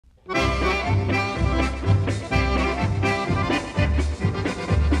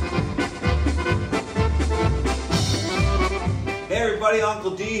everybody,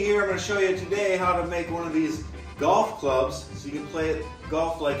 Uncle D here. I'm going to show you today how to make one of these golf clubs so you can play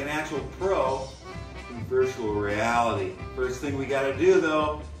golf like an actual pro in virtual reality. First thing we got to do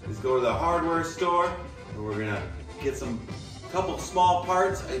though is go to the hardware store and we're going to get couple small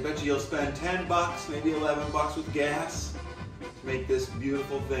parts. I bet you you'll spend 10 bucks, maybe 11 bucks with gas to make this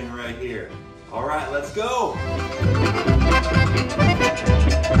beautiful thing right here. All right, let's go.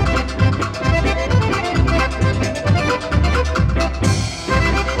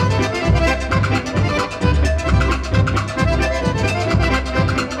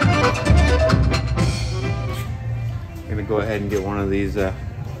 I'm gonna go ahead and get one of these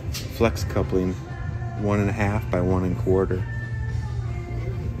flex coupling 1.5 by 1 1/4.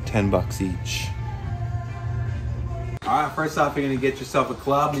 10 bucks each. All right, first off, you're gonna get yourself a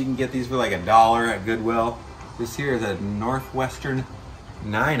club. You can get these for like $1 at Goodwill. This here is a Northwestern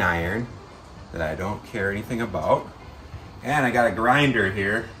 9-iron that I don't care anything about. And I got a grinder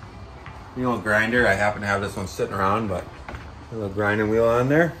here. You know, grinder, I happen to have this one sitting around, but a little grinding wheel on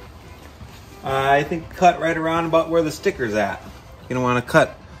there. I think cut right around about where the sticker's at. You're gonna wanna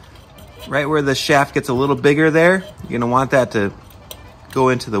cut right where the shaft gets a little bigger there. You're gonna want that to go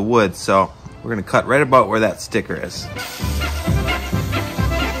into the wood, so we're gonna cut right about where that sticker is.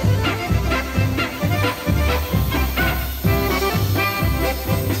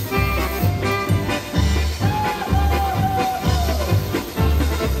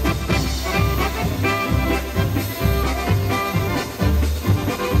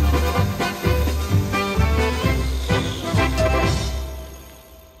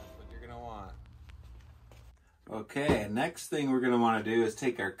 Okay, next thing we're going to want to do is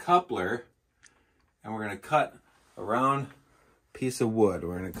take our coupler and we're going to cut a round piece of wood.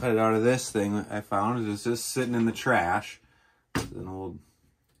 We're going to cut it out of this thing that I found. It's just sitting in the trash. It's an old,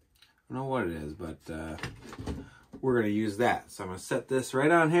 I don't know what it is, but we're going to use that. So I'm going to set this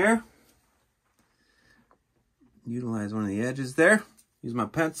right on here. Utilize one of the edges there. Use my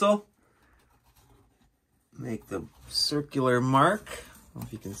pencil. Make the circular mark. I don't know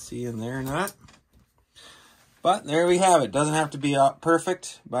if you can see in there or not. But there we have it. Doesn't have to be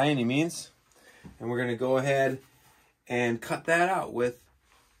perfect by any means. And we're going to go ahead and cut that out with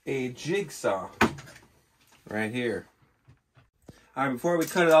a jigsaw right here. All right, before we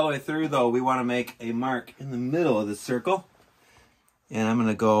cut it all the way through though, we want to make a mark in the middle of the circle. And I'm going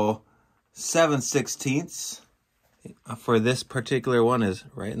to go 7/16 for this particular one is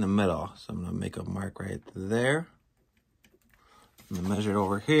right in the middle. So I'm going to make a mark right there. I'm going to measure it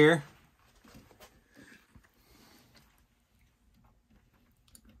over here.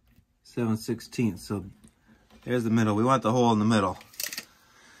 7/16. So there's the middle. We want the hole in the middle.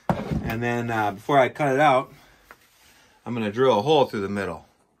 And then before I cut it out, I'm going to drill a hole through the middle.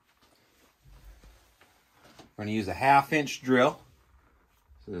 We're going to use a 1/2-inch drill.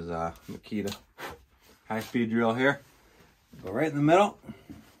 This is a Makita high-speed drill here. Go right in the middle.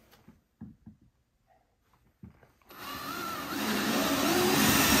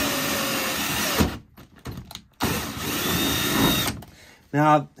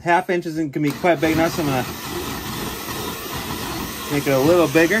 Now, 1/2 inch isn't going to be quite big enough, so I'm going to make it a little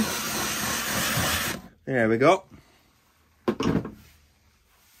bigger. There we go. There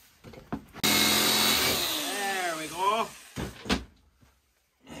we go.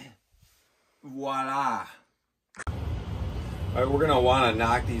 Voila. All right, we're going to want to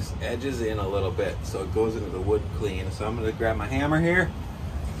knock these edges in a little bit so it goes into the wood clean. So I'm going to grab my hammer here.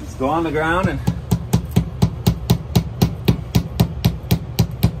 Let's go on the ground and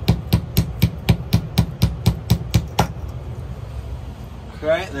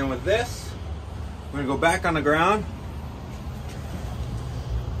right, and then with this, we're gonna go back on the ground,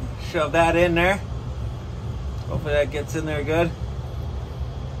 shove that in there. Hopefully that gets in there good.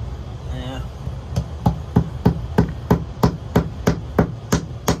 Yeah.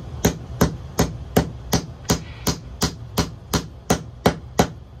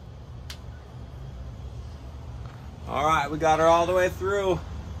 All right, we got her all the way through.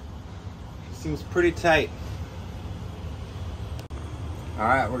 She seems pretty tight. All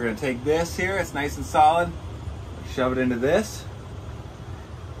right, we're gonna take this here, it's nice and solid, shove it into this,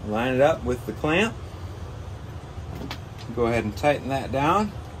 line it up with the clamp, go ahead and tighten that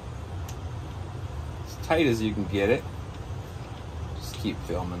down, as tight as you can get it. Just keep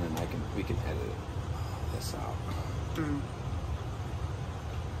filming and we can edit this out.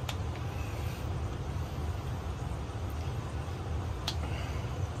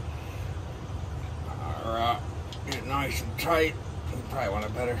 All right, get nice and tight. You probably want a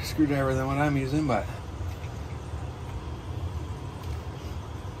better screwdriver than what I'm using, but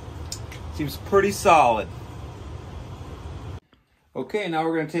seems pretty solid. Okay, now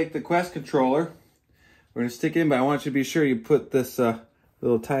we're going to take the Quest controller. We're going to stick it in, but I want you to be sure you put this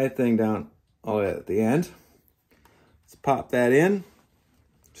little tie thing down at the end. Let's pop that in.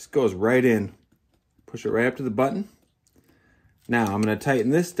 Just goes right in. Push it right up to the button. Now I'm going to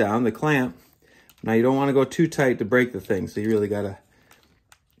tighten this down, the clamp. Now you don't want to go too tight to break the thing, so you really got to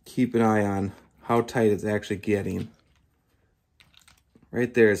keep an eye on how tight it's actually getting.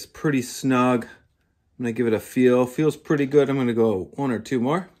 Right there, it's pretty snug. I'm going to give it a feel. Feels pretty good. I'm going to go 1 or 2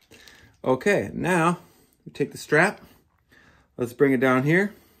 more. Okay, now we take the strap. Let's bring it down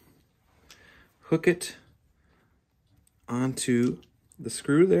here. Hook it onto the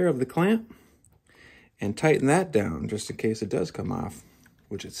screw there of the clamp and tighten that down just in case it does come off,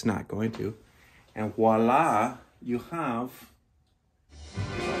 which it's not going to. And voila, you have...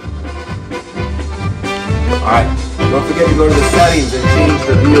 Alright, don't forget to go to the settings and change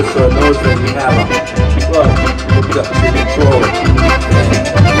the view so it knows that you have them. Well, hook it up.